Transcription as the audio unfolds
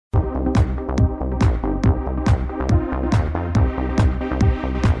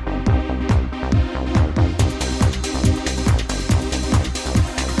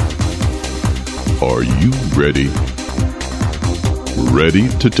Are you ready? Ready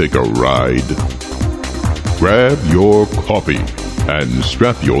to take a ride? Grab your coffee and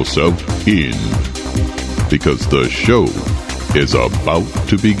strap yourself in, because the show is about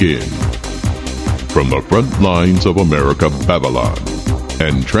to begin. From the front lines of America, Babylon,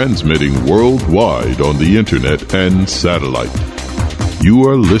 and transmitting worldwide on the internet and satellite, you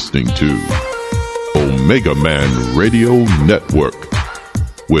are listening to Omegaman Radio Network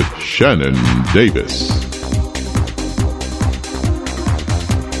with Shannon Davis.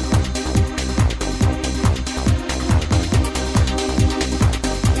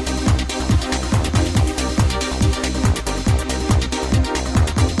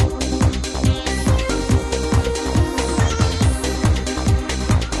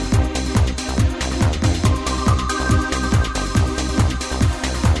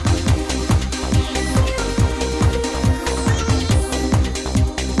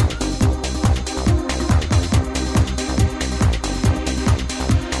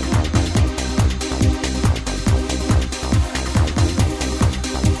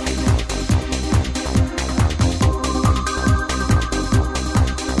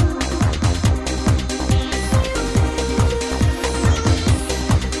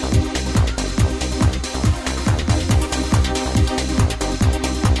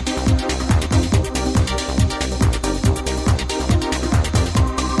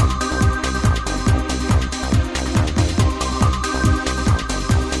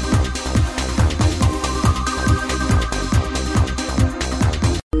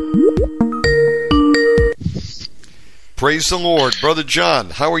 Praise the Lord. Brother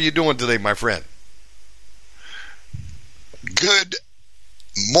John, how are you doing today, my friend? Good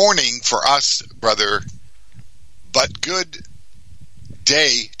morning for us, brother, but good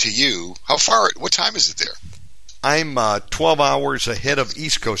day to you. What time is it there? I'm 12 hours ahead of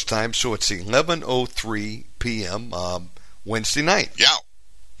East Coast time, so it's 11:03 p.m. Wednesday night.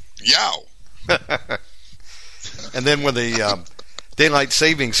 Yow. And then when the daylight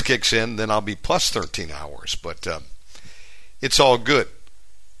savings kicks in, then I'll be plus 13 hours, but it's all good.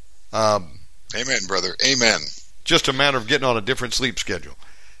 Amen, brother. Amen. Just a matter of getting on a different sleep schedule.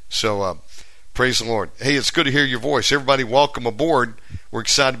 So, praise the Lord. Hey, it's good to hear your voice. Everybody, welcome aboard. We're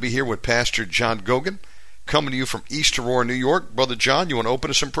excited to be here with Pastor John Goguen, coming to you from East Aurora, New York. Brother John, you want to open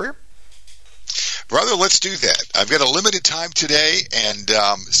us in prayer? Brother, let's do that. I've got a limited time today, and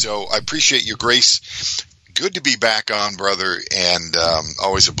so I appreciate your grace. Good to be back on, brother, and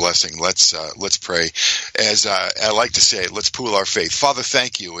always a blessing. Let's pray. As I like to say, let's pool our faith. Father,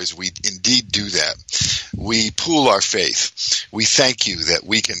 thank you as we indeed do that. We pool our faith. We thank you that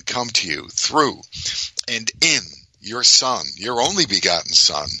we can come to you through and in your Son, your only begotten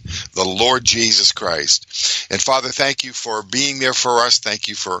Son, the Lord Jesus Christ. And Father, thank you for being there for us. Thank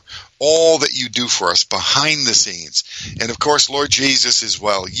you for all that you do for us behind the scenes. And of course, Lord Jesus as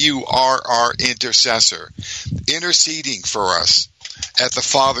well, you are our intercessor, interceding for us at the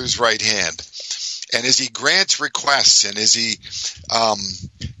Father's right hand. And as he grants requests and as he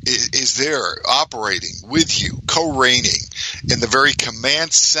is there operating with you, co-reigning in the very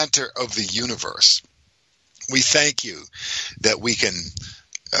command center of the universe, we thank you that we can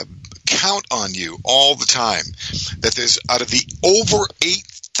count on you all the time, that there's out of the over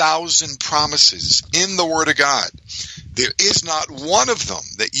 8,000 promises in the Word of God, there is not one of them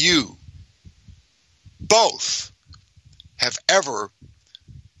that you both have ever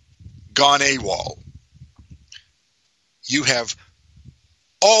gone AWOL. You have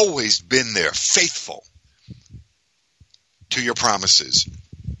always been there, faithful to your promises.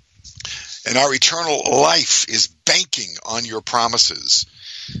 And our eternal life is banking on your promises.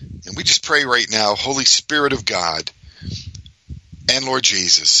 And we just pray right now, Holy Spirit of God, and Lord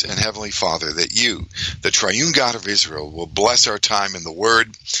Jesus, and Heavenly Father, that you, the triune God of Israel, will bless our time in the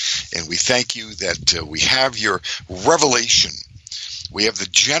Word. And we thank you that we have your revelation. We have the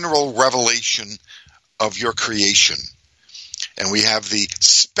general revelation of your creation. And we have the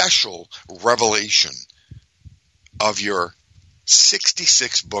special revelation of your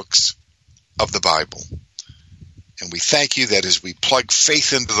 66 books of the Bible. And we thank you that as we plug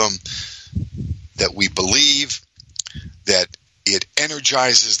faith into them, that we believe that it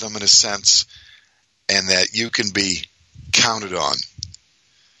energizes them in a sense, and that you can be counted on.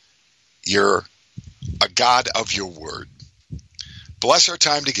 You're a God of your word. Bless our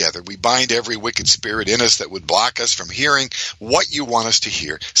time together. We bind every wicked spirit in us that would block us from hearing what you want us to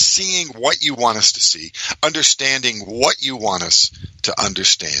hear, seeing what you want us to see, understanding what you want us to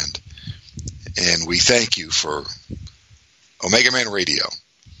understand. And we thank you for Omegaman Radio.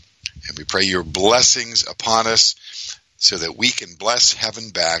 And we pray your blessings upon us so that we can bless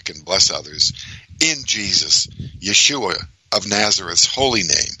heaven back and bless others in Jesus, Yeshua of Nazareth's holy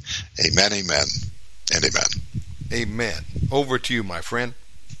name. Amen, amen, and amen. Amen. Over to you, my friend.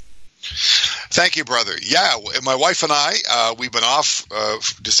 Thank you, brother. Yeah, my wife and I, we've been off, I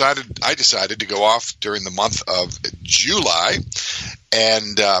decided to go off during the month of July,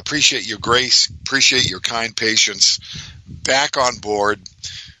 and appreciate your grace, appreciate your kind patience. Back on board.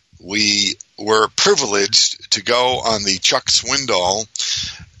 We were privileged to go on the Chuck Swindoll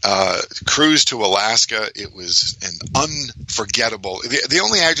cruise to Alaska. It was an unforgettable. The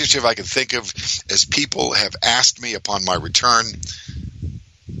only adjective I can think of as people have asked me upon my return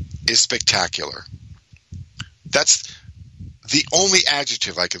is spectacular. That's the only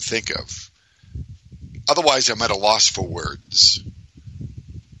adjective I can think of. Otherwise, I'm at a loss for words,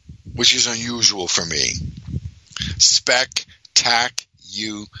 which is unusual for me. Spectacular.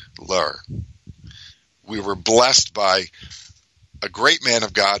 We were blessed by a great man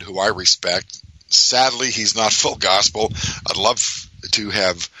of God who I respect. Sadly, he's not full gospel. I'd love to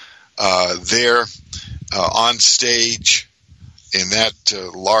have there on stage in that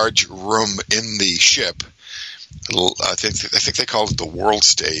large room in the ship. I think they call it the world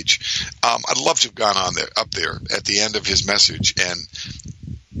stage. I'd love to have gone up there at the end of his message and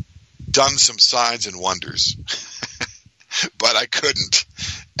done some signs and wonders, but I couldn't,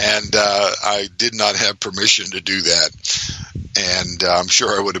 and I did not have permission to do that. And I'm sure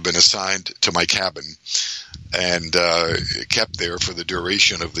I would have been assigned to my cabin and kept there for the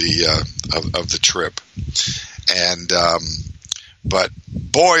duration of the trip. And but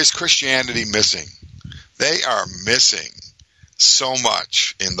boy, is Christianity missing. They are missing so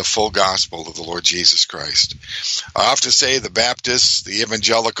much in the full gospel of the Lord Jesus Christ. I often say the Baptists, the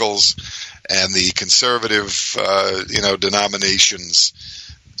evangelicals, and the conservative, denominations,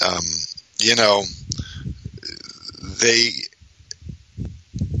 they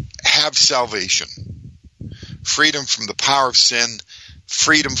have salvation, freedom from the power of sin,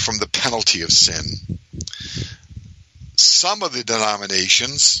 freedom from the penalty of sin. Some of the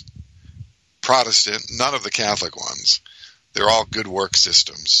denominations, Protestant, none of the Catholic ones, they're all good work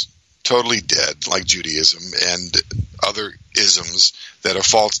systems, totally dead, like Judaism and other isms that are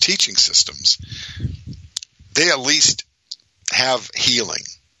false teaching systems. They at least have healing.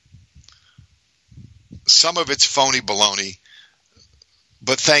 Some of it's phony baloney,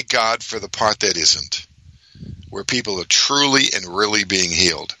 but thank God for the part that isn't, where people are truly and really being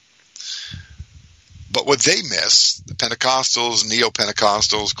healed. But what they miss, the Pentecostals,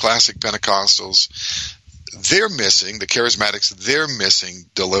 Neo-Pentecostals, Classic Pentecostals, they're missing, the Charismatics, they're missing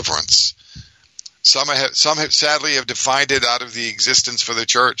deliverance. Some have sadly have defined it out of the existence for the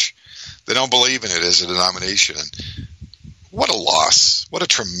church. They don't believe in it as a denomination. And what a loss. What a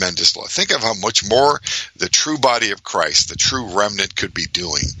tremendous loss. Think of how much more the true body of Christ, the true remnant, could be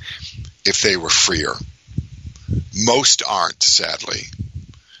doing if they were freer. Most aren't, sadly.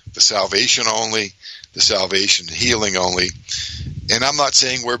 The salvation only, the salvation healing only. And I'm not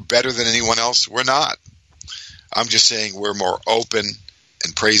saying we're better than anyone else. We're not. I'm just saying we're more open,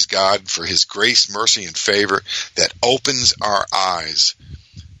 and praise God for his grace, mercy, and favor that opens our eyes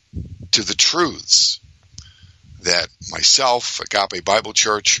to the truths that myself, Agape Bible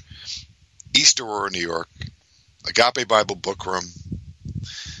Church, East Aurora, New York, Agape Bible Book Room,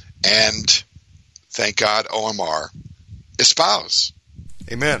 and thank God, OMR, espouse.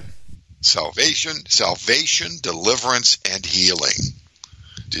 Amen. Salvation, deliverance, and healing.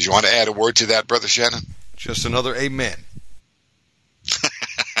 Did you want to add a word to that, Brother Shannon? Just another amen.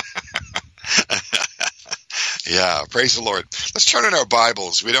 Yeah, praise the Lord. Let's turn in our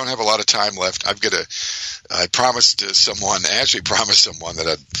Bibles. We don't have a lot of time left. I promised someone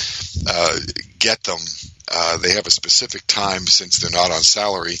that I'd get them. They have a specific time, since they're not on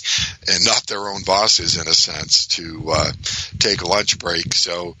salary and not their own bosses, in a sense, to take a lunch break.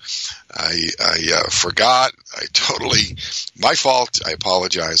 So I forgot. My fault. I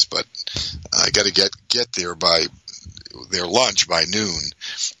apologize, but I got to get there by their lunch by noon,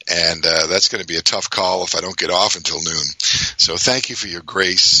 and that's going to be a tough call if I don't get off until noon. So thank you for your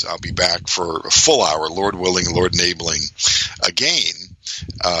grace. I'll be back for a full hour, Lord willing, Lord enabling, again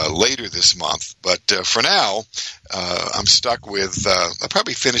later this month. But for now, I'm stuck with, I'll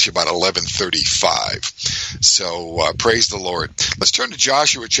probably finish about 11:35. So praise the Lord. Let's turn to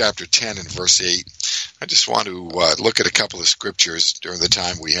Joshua chapter 10 and verse 8. I just want to look at a couple of scriptures during the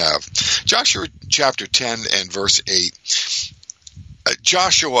time we have. Joshua chapter 10 and verse 8.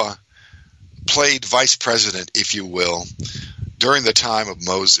 Joshua played vice president, if you will, during the time of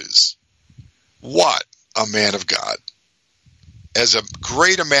Moses. What a man of God. As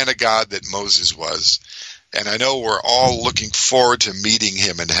great a man of God that Moses was, And I know we're all looking forward to meeting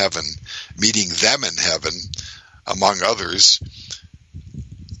him in heaven, meeting them in heaven, among others.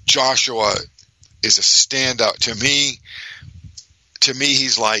 Joshua is a standout. To me,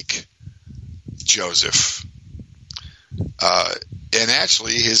 he's like Joseph. And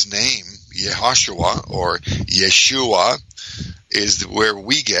actually his name, Yehoshua or Yeshua, is where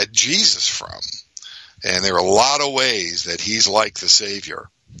we get Jesus from. And there are a lot of ways that he's like the Savior.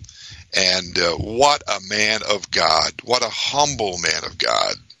 And what a man of God. What a humble man of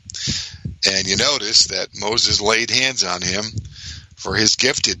God. And you notice that Moses laid hands on him for his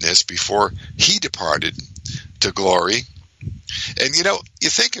giftedness before he departed to glory. And you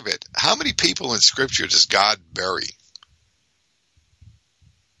think of it, how many people in Scripture does God bury?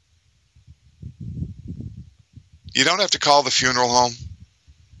 You don't have to call the funeral home.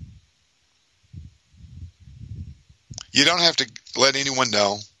 You don't have to let anyone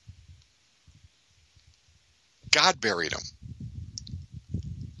know. God buried him.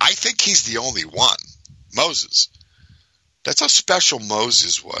 I think he's the only one. Moses. That's how special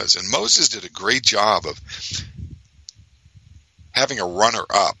Moses was. And Moses did a great job of having a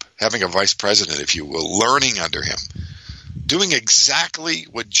runner-up, having a vice president, if you will, learning under him, doing exactly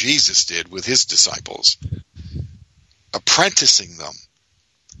what Jesus did with his disciples, apprenticing them,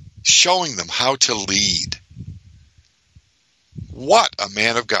 showing them how to lead. What a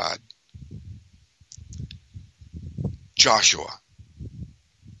man of God. Joshua.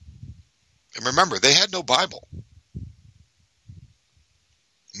 And remember, they had no Bible.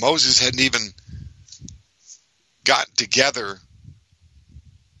 Moses hadn't even gotten together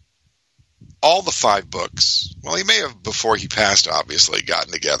all the 5 books. Well, he may have, before he passed, obviously,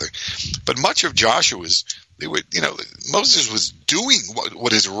 gotten together. But much of Joshua's, Moses was doing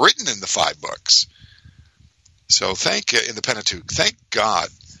what is written in the 5 books. So in the Pentateuch, thank God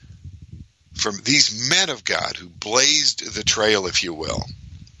for these men of God who blazed the trail, if you will.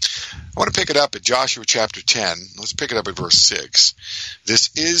 I want to pick it up at Joshua chapter 10. Let's pick it up at verse 6.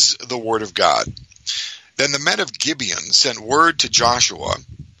 This is the word of God. Then the men of Gibeon sent word to Joshua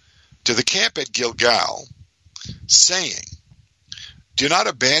to the camp at Gilgal, saying, do not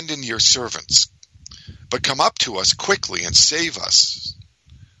abandon your servants, but come up to us quickly and save us.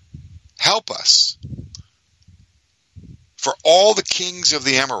 Help us. For all the kings of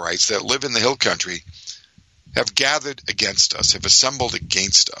the Amorites that live in the hill country have gathered against us, have assembled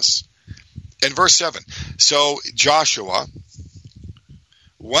against us. In verse 7, so Joshua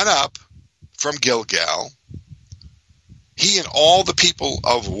went up from Gilgal, he and all the people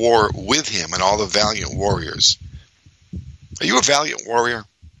of war with him and all the valiant warriors. Are you a valiant warrior?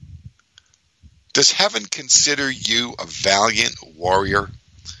 Does heaven consider you a valiant warrior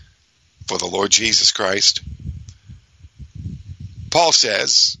for the Lord Jesus Christ? Paul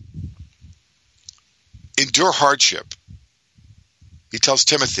says, endure hardship. He tells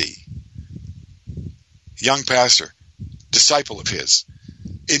Timothy, young pastor, disciple of his,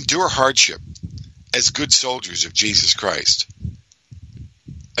 endure hardship as good soldiers of Jesus Christ.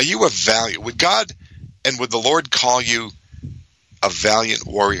 Are you a valiant? Would God and would the Lord call you a valiant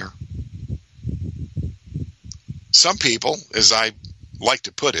warrior? Some people, as I like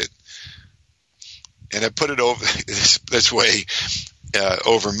to put it, and I put it over this way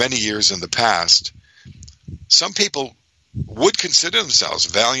over many years in the past, some people would consider themselves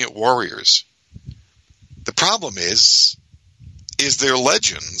valiant warriors. The problem is they're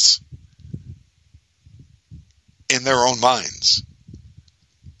legends in their own minds.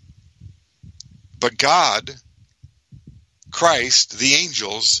 But God, Christ, the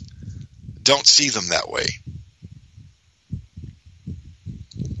angels, don't see them that way.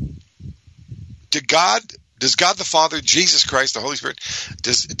 Does God the Father, Jesus Christ, the Holy Spirit,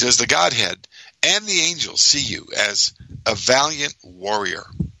 does the Godhead and the angels see you as a valiant warrior?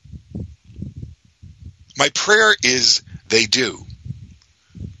 My prayer is they do.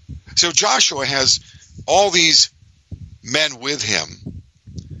 So Joshua has all these men with him.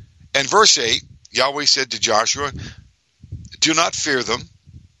 And verse 8, Yahweh said to Joshua, do not fear them,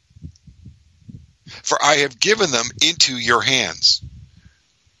 for I have given them into your hands.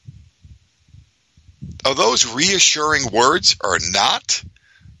 Are those reassuring words or not?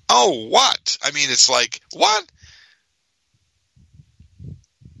 Oh, what? I mean, it's like, what?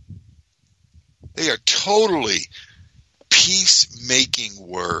 They are totally peacemaking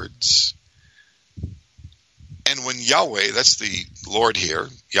words. And when Yahweh, that's the Lord here,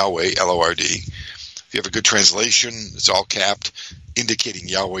 Yahweh, L-O-R-D, if you have a good translation, it's all capped, indicating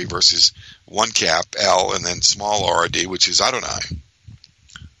Yahweh versus one cap, L, and then small R-D, which is Adonai,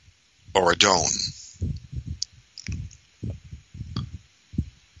 or Adon.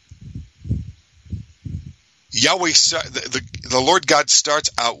 Yahweh, the Lord God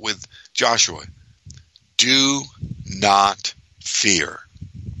starts out with Joshua. Do not fear.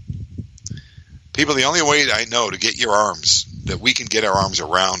 People, the only way I know to get your arms, that we can get our arms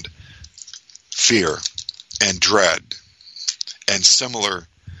around fear and dread and similar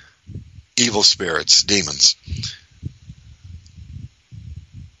evil spirits, demons,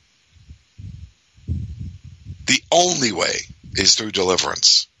 the only way is through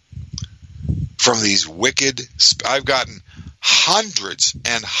deliverance from these wicked. I've gotten hundreds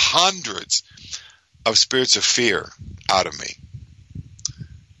and hundreds of spirits of fear out of me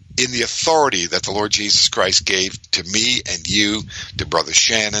in the authority that the Lord Jesus Christ gave to me and you, to Brother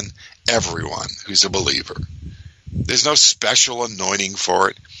Shannon, everyone who's a believer. There's no special anointing for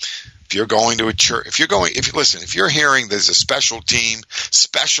it. If you're going to a church, if you're hearing there's a special team,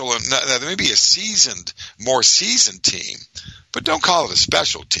 there may be a more seasoned team, but don't call it a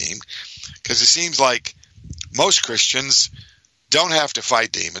special team, because it seems like most Christians don't have to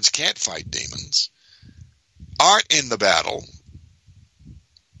fight demons, can't fight demons, aren't in the battle,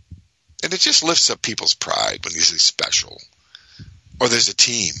 and it just lifts up people's pride when you say special, or there's a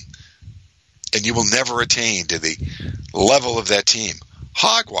team, and you will never attain to the level of that team.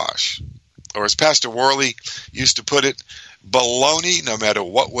 Hogwash, or as Pastor Worley used to put it, baloney, no matter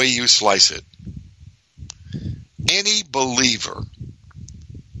what way you slice it. Any believer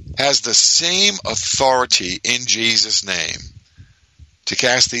has the same authority in Jesus' name to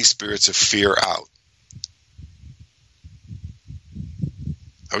cast these spirits of fear out.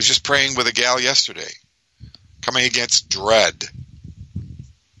 I was just praying with a gal yesterday, coming against dread.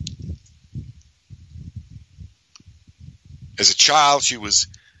 As a child,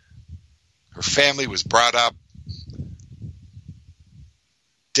 her family was brought up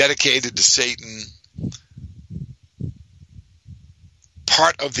dedicated to Satan,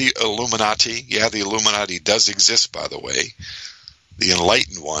 part of the Illuminati. Yeah, the Illuminati does exist, by the way. The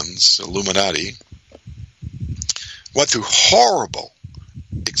enlightened ones, Illuminati, went through horrible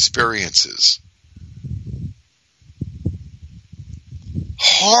experiences.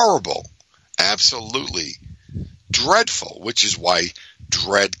 Horrible, absolutely dreadful, which is why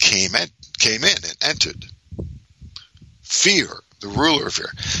dread came in and entered. Fear, the ruler of fear.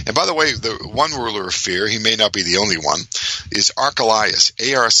 And by the way, the one ruler of fear, he may not be the only one, is Archelaus,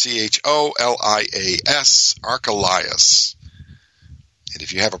 Archolaus, Archelaus. And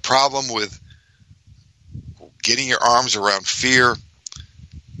if you have a problem with getting your arms around fear,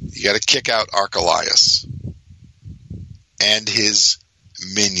 you got to kick out Archelaus and his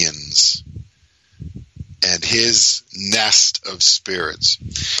minions and his nest of spirits.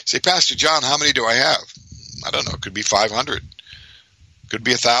 Say, Pastor John, how many do I have? I don't know. It could be 500. Could be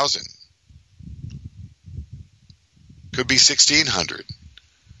 1,000. Could be 1,600.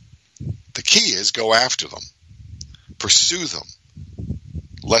 The key is go after them. Pursue them,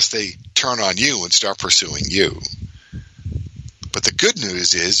 lest they turn on you and start pursuing you. But the good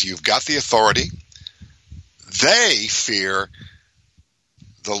news is you've got the authority. They fear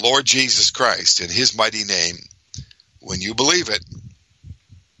the Lord Jesus Christ in his mighty name when you believe it.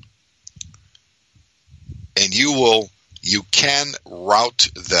 And you can rout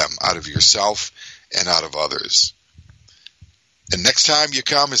them out of yourself and out of others. And next time you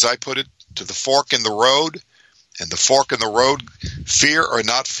come, as I put it, to the fork in the road, and the fork in the road, fear or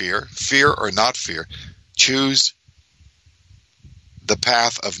not fear, choose the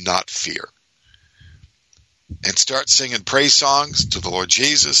path of not fear. And start singing praise songs to the Lord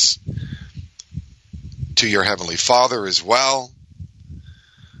Jesus, to your Heavenly Father as well.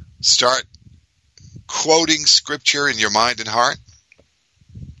 Start quoting Scripture in your mind and heart.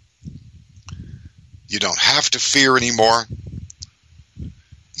 You don't have to fear anymore.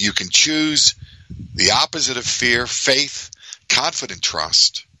 You can choose the opposite of fear, faith, confident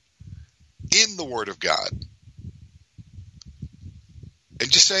trust in the Word of God. And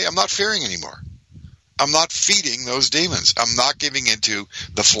just say, I'm not fearing anymore. I'm not feeding those demons. I'm not giving into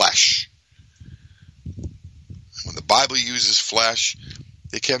the flesh. When the Bible uses flesh,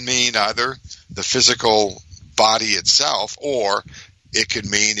 it can mean either the physical body itself, or it could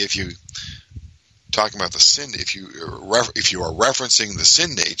mean, if you talking about the sin, if you are referencing the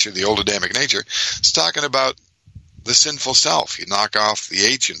sin nature, the old Adamic nature, it's talking about the sinful self. You knock off the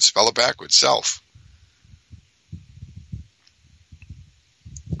H and spell it backwards, self.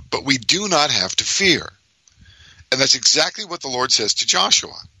 But we do not have to fear. And that's exactly what the Lord says to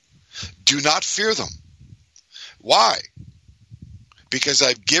Joshua. Do not fear them. Why? Because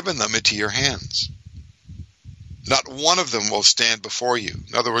I've given them into your hands. Not one of them will stand before you.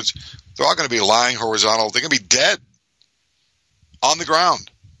 In other words, they're all going to be lying horizontal. They're going to be dead on the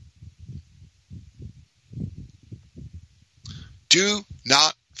ground. Do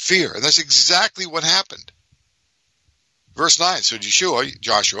not fear. And that's exactly what happened. Verse 9, so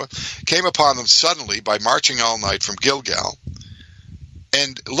Joshua came upon them suddenly by marching all night from Gilgal.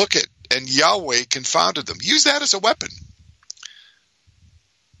 And and Yahweh confounded them. Use that as a weapon.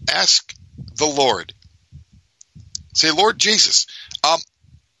 Ask the Lord. Say, Lord Jesus,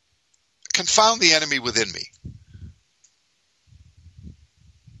 confound the enemy within me.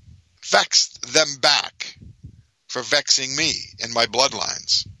 Vex them back for vexing me and my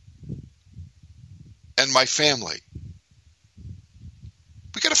bloodlines and my family.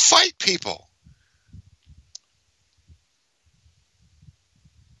 We got to fight people.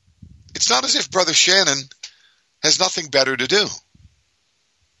 It's not as if Brother Shannon has nothing better to do.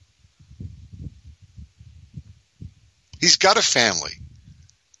 He's got a family.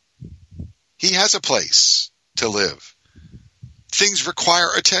 He has a place to live. Things require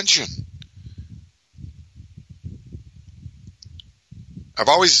attention. I've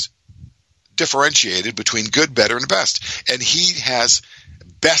always differentiated between good, better, and best. And he has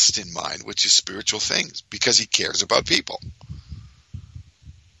best in mind, which is spiritual things, because he cares about people.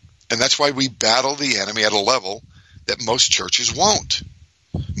 And that's why we battle the enemy at a level that most churches won't.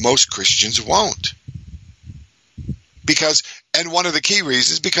 Most Christians won't. And one of the key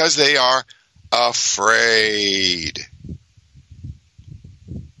reasons, because they are afraid.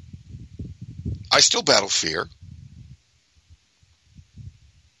 I still battle fear.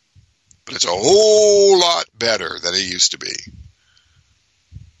 But it's a whole lot better than it used to be.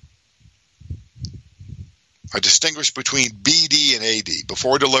 I distinguish between BD and AD,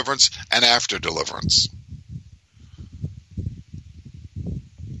 before deliverance and after deliverance.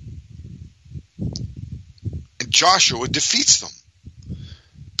 And Joshua defeats them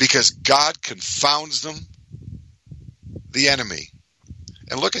because God confounds them, the enemy.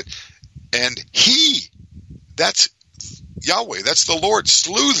 And that's Yahweh, that's the Lord,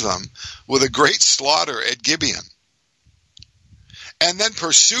 slew them with a great slaughter at Gibeon, and then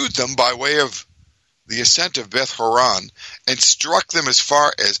pursued them by way of the ascent of Beth Horon, and struck them as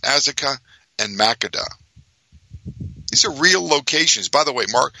far as Azekah and Makkedah. These are real locations. By the way,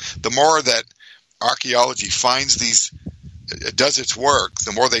 Mark, the more that archaeology finds these, does its work,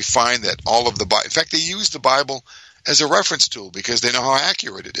 the more they find that all of the Bible, in fact, they use the Bible as a reference tool because they know how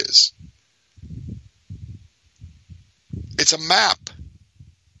accurate it is. It's a map.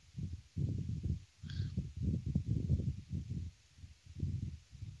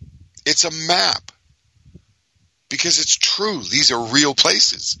 It's a map. Because it's true. These are real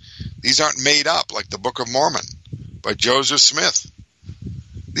places. These aren't made up like the Book of Mormon by Joseph Smith.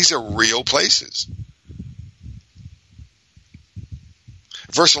 These are real places.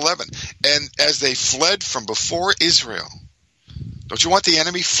 Verse 11, and as they fled from before Israel. Don't you want the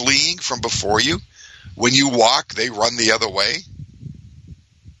enemy fleeing from before you? When you walk, they run the other way.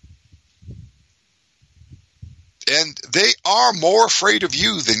 And they are more afraid of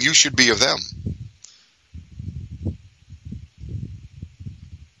you than you should be of them.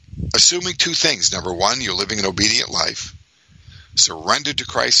 Assuming two things. Number one, you're living an obedient life, surrendered to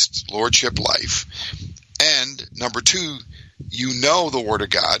Christ's lordship life. And number two, you know the Word of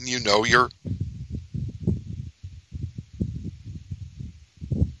God and you know your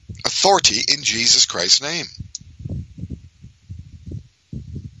authority in Jesus Christ's name.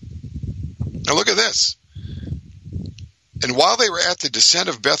 Now look at this. And while they were at the descent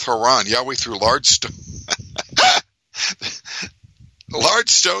of Beth Horon, Yahweh threw large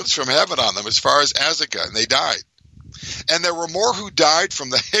stones from heaven on them as far as Azekah, and they died. And there were more who died from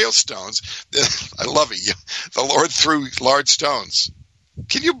the hailstones. I love it. The Lord threw large stones.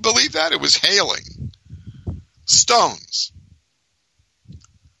 Can you believe that? It was hailing stones.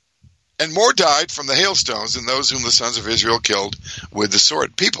 And more died from the hailstones than those whom the sons of Israel killed with the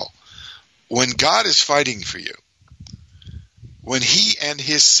sword. People, when God is fighting for you, when he and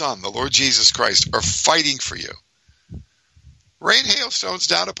his Son, the Lord Jesus Christ, are fighting for you, rain hailstones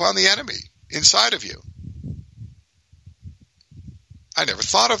down upon the enemy inside of you. I never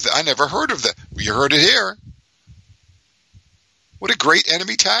thought of that. I never heard of that. You heard it here. What a great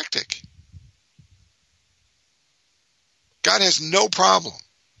enemy tactic. God has no problem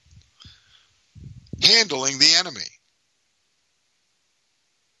handling the enemy.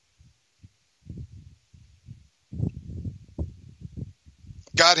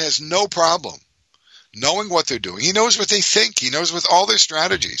 God has no problem knowing what they're doing. He knows what they think. He knows with all their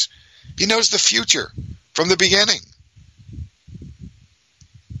strategies. He knows the future from the beginning.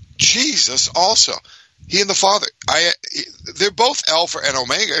 Jesus also, he and the Father, they're both Alpha and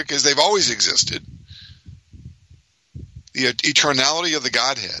Omega because they've always existed. The eternality of the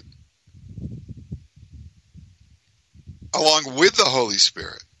Godhead. along with the Holy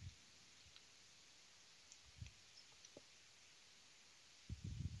Spirit.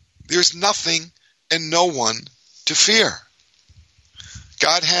 There's nothing and no one to fear.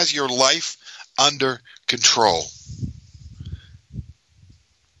 God has your life under control.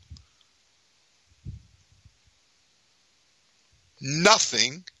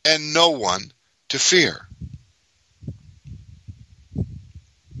 Nothing and no one to fear. You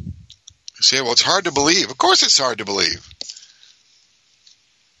say, well, it's hard to believe. Of course it's hard to believe.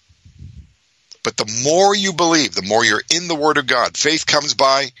 But the more you believe, the more you're in the Word of God. Faith comes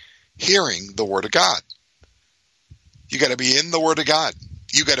by hearing the Word of God. You got to be in the Word of God.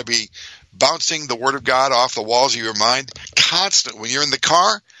 You got to be bouncing the Word of God off the walls of your mind constantly. When you're in the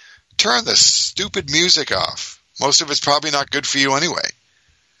car, turn the stupid music off. Most of it's probably not good for you anyway,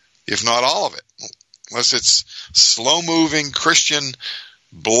 if not all of it. Unless it's slow-moving Christian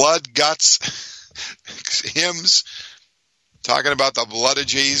blood guts hymns talking about the blood of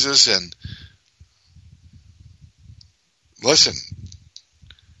Jesus. And listen,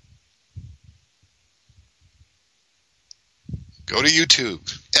 go to YouTube.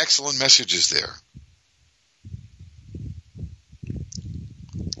 Excellent messages there.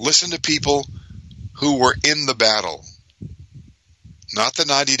 Listen to people who were in the battle, not the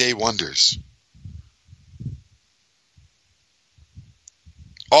 90-day wonders.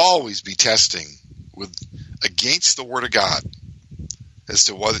 Always be testing against the Word of God as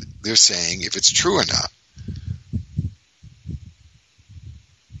to what they're saying, if it's true or not.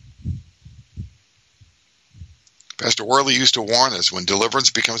 Pastor Worley used to warn us when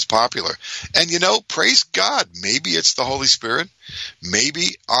deliverance becomes popular. And praise God, maybe it's the Holy Spirit,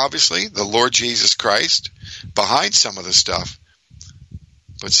 maybe, obviously, the Lord Jesus Christ behind some of the stuff.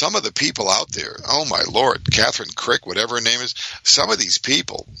 But some of the people out there, oh my Lord, Catherine Crick, whatever her name is, some of these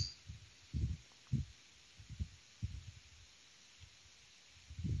people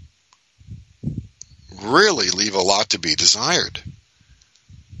really leave a lot to be desired.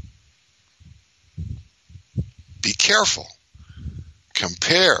 Be careful.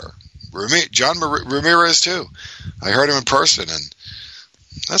 Compare. John Ramirez, too. I heard him in person, and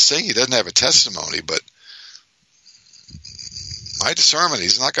I'm not saying he doesn't have a testimony, but my discernment,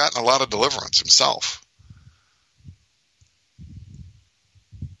 he's not gotten a lot of deliverance himself.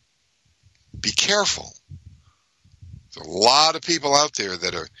 Be careful. There's a lot of people out there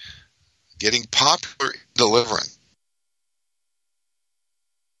that are getting popular in delivering.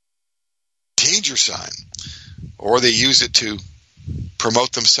 Danger sign. Or they use it to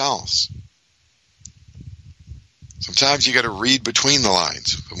promote themselves. Sometimes you got to read between the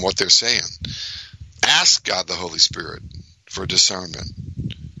lines from what they're saying. Ask God the Holy Spirit for discernment.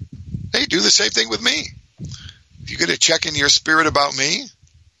 Hey, do the same thing with me. If you're going to check in your spirit about me,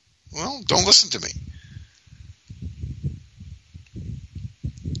 well, don't listen to me.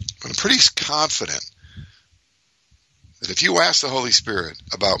 But I'm pretty confident that if you ask the Holy Spirit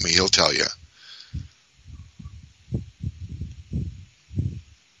about me, He'll tell you.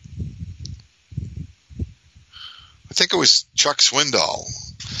 I think it was Chuck Swindoll.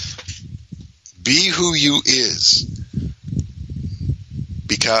 Be who you is.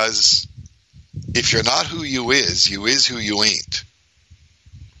 Because if you're not who you is who you ain't.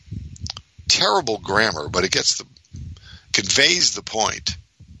 Terrible grammar, but it conveys the point.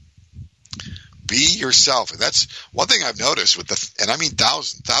 Be yourself. And that's one thing I've noticed and I mean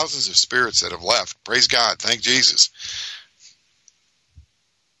thousands of spirits that have left. Praise God. Thank Jesus.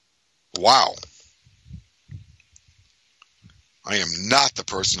 Wow. I am not the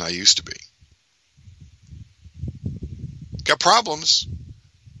person I used to be. Got problems.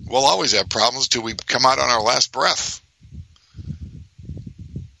 We'll always have problems till we come out on our last breath.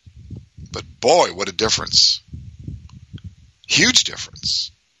 But boy, what a difference. Huge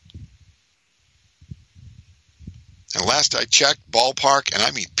difference. And last I checked, ballpark, and I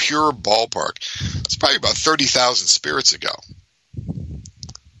mean pure ballpark, it's probably about 30,000 spirits ago.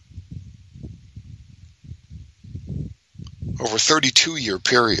 Over a 32-year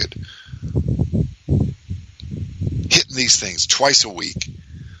period, hitting these things twice a week,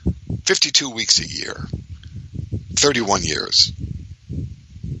 52 weeks a year, 31 years,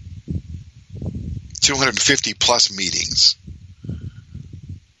 250 plus meetings.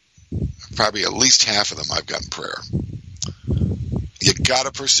 Probably at least half of them I've gotten prayer. You got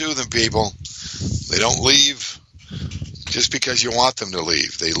to pursue them, people. They don't leave just because you want them to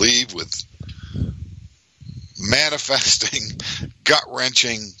leave. They leave with manifesting,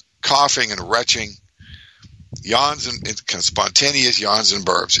 gut-wrenching, coughing and retching, yawns and spontaneous yawns and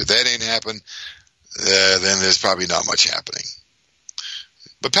burps. If that ain't happened, then there's probably not much happening.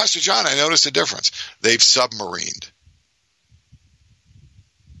 But Pastor John, I noticed a difference. They've submarined.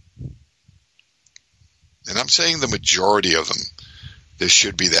 and I'm saying the majority of them, there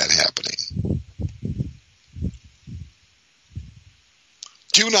should be that happening.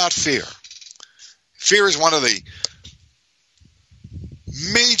 Do not fear. Fear is one of the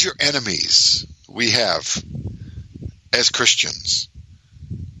major enemies we have as Christians.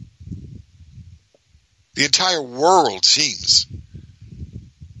 The entire world seems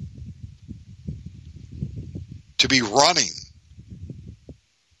to be running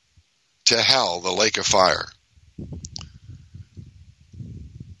to hell, the lake of fire.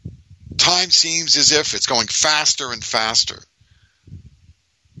 Time seems as if it's going faster and faster.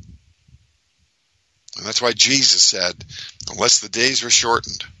 And that's why Jesus said, unless the days were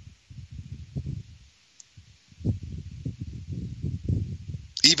shortened,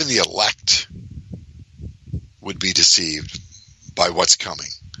 even the elect would be deceived by what's coming.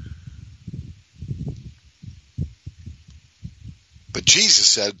 But Jesus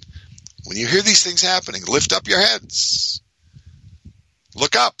said, when you hear these things happening, lift up your heads.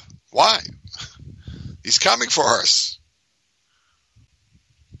 Look up. Why? He's coming for us.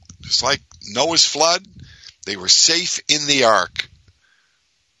 Just like Noah's flood, they were safe in the ark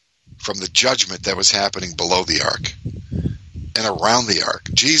from the judgment that was happening below the ark and around the ark.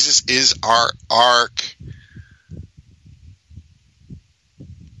 Jesus is our ark.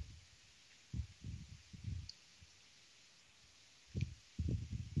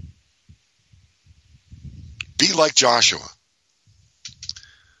 Be like Joshua.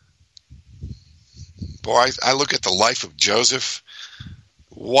 Boy, I look at the life of Joseph.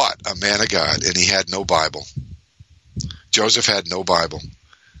 What a man of God. And he had no Bible. Joseph had no Bible.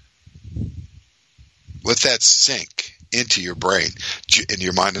 Let that sink into your brain, in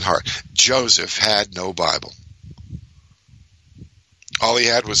your mind and heart. Joseph had no Bible. All he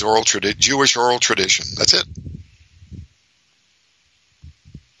had was Jewish oral tradition. That's it.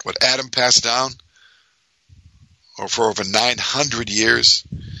 What Adam passed down for over 900 years,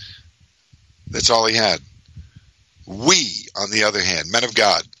 that's all he had. We, on the other hand, men of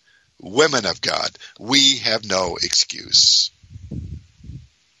God, women of God, we have no excuse.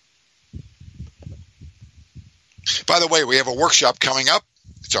 By the way, we have a workshop coming up.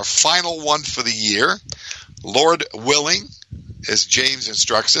 It's our final one for the year. Lord willing, as James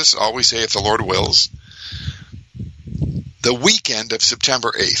instructs us, always say if the Lord wills. The weekend of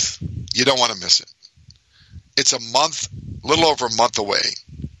September 8th. You don't want to miss it. It's a little over a month away.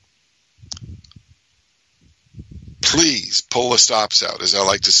 Please pull the stops out, as I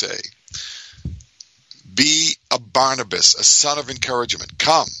like to say. Be a Barnabas, a son of encouragement.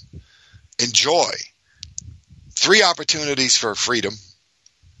 Come. Enjoy. 3 opportunities for freedom.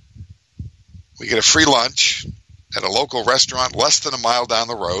 We get a free lunch at a local restaurant less than a mile down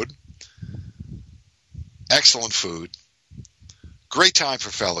the road. Excellent food. Great time for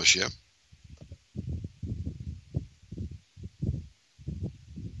fellowship.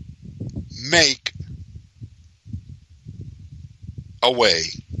 Make a way.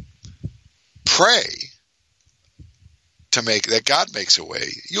 Pray to make that God makes a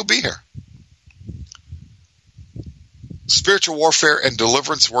way. You'll be here. Spiritual Warfare and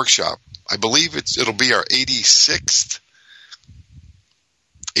Deliverance Workshop. I believe it'll be our 86th.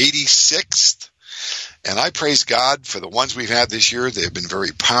 86th. And I praise God for the ones we've had this year. They've been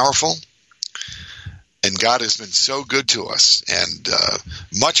very powerful. And God has been so good to us. And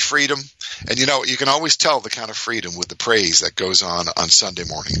much freedom. And you can always tell the kind of freedom with the praise that goes on Sunday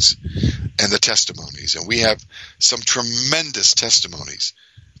mornings and the testimonies. And we have some tremendous testimonies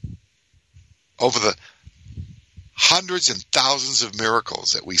over the hundreds and thousands of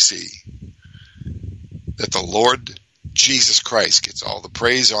miracles that we see, that the Lord Jesus Christ gets all the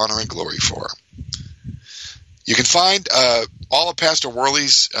praise, honor, and glory for. You can find all of Pastor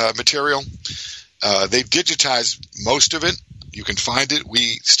Worley's material. They've digitized most of it. You can find it.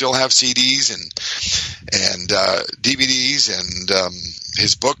 We still have CDs and DVDs and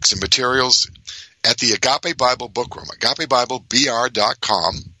his books and materials at the Agape Bible Book Room,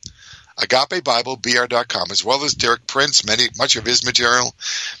 AgapeBibleBR.com. AgapeBibleBR.com, as well as Derek Prince, much of his material.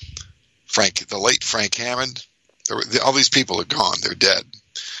 The late Frank Hammond. All these people are gone. They're dead.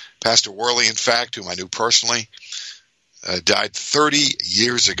 Pastor Worley, in fact, whom I knew personally, died 30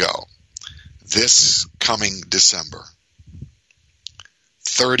 years ago. This coming December.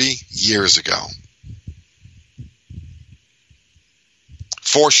 30 years ago.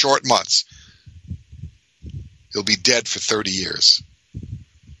 4 short months. He'll be dead for 30 years.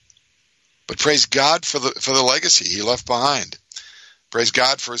 But praise God for the legacy he left behind. Praise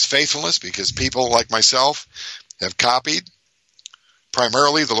God for his faithfulness, because people like myself have copied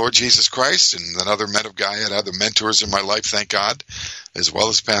primarily the Lord Jesus Christ, and then other men of God. I had other mentors in my life, thank God, as well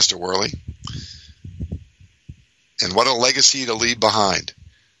as Pastor Worley. And what a legacy to leave behind.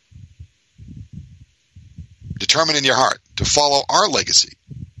 Determine in your heart to follow our legacy.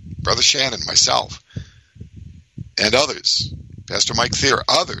 Brother Shannon, myself, and others. Pastor Mike Thier,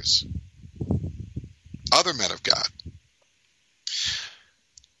 others. Other men of God.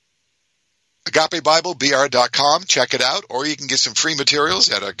 Agape Bible, br.com. Check it out. Or you can get some free materials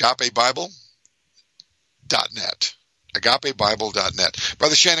at agapebible.net. agapebible.net.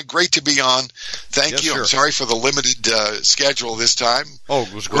 Brother Shannon, great to be on. Thank you. Sir. I'm sorry for the limited schedule this time. Oh,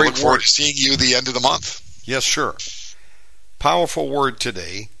 it was We'll great look forward work. to seeing you the end of the month. Yes, sir. Powerful word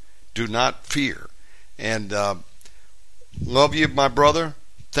today. Do not fear. And love you, my brother.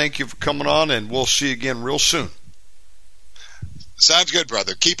 Thank you for coming on, and we'll see you again real soon. Sounds good,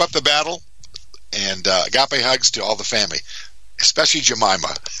 brother. Keep up the battle, and agape hugs to all the family, especially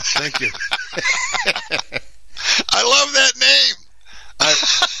Jemima. Thank you. I love that name.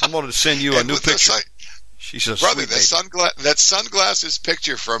 I'm going to send you a new picture. She's a brother, sweet baby. that sunglasses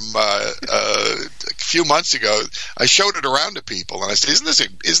picture from a few months ago, I showed it around to people, and I said, isn't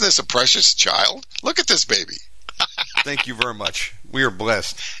this a precious child? Look at this baby. Thank you very much. We are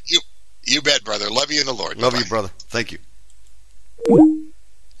blessed. You bet, brother. Love you in the Lord. Love Bye-bye. you, brother. Thank you.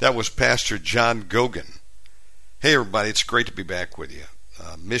 That was Pastor John Goguen. Hey, everybody. It's great to be back with you.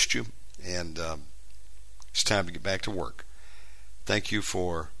 Missed you, and it's time to get back to work. Thank you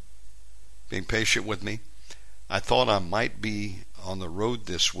for being patient with me. I thought I might be on the road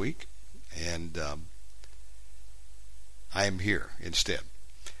this week, and I am here instead.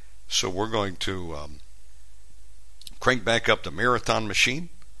 So we're going to crank back up the marathon machine.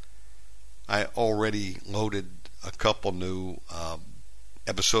 I already loaded a couple new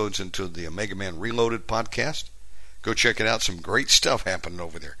episodes into the Omegaman Reloaded podcast. Go check it out. Some great stuff happening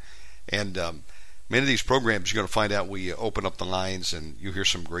over there. And many of these programs, you're going to find out we open up the lines and you hear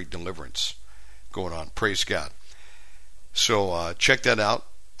some great deliverance going on. Praise God. So check that out.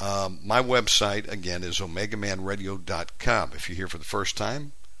 My website, again, is omegamanradio.com. If you're here for the first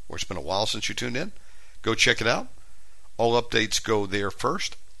time, or it's been a while since you tuned in, go check it out. All updates go there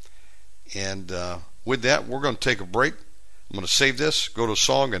first. And with that, we're going to take a break. I'm going to save this, go to a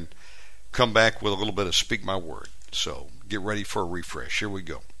song, and come back with a little bit of Speak My Word. So get ready for a refresh. Here we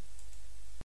go.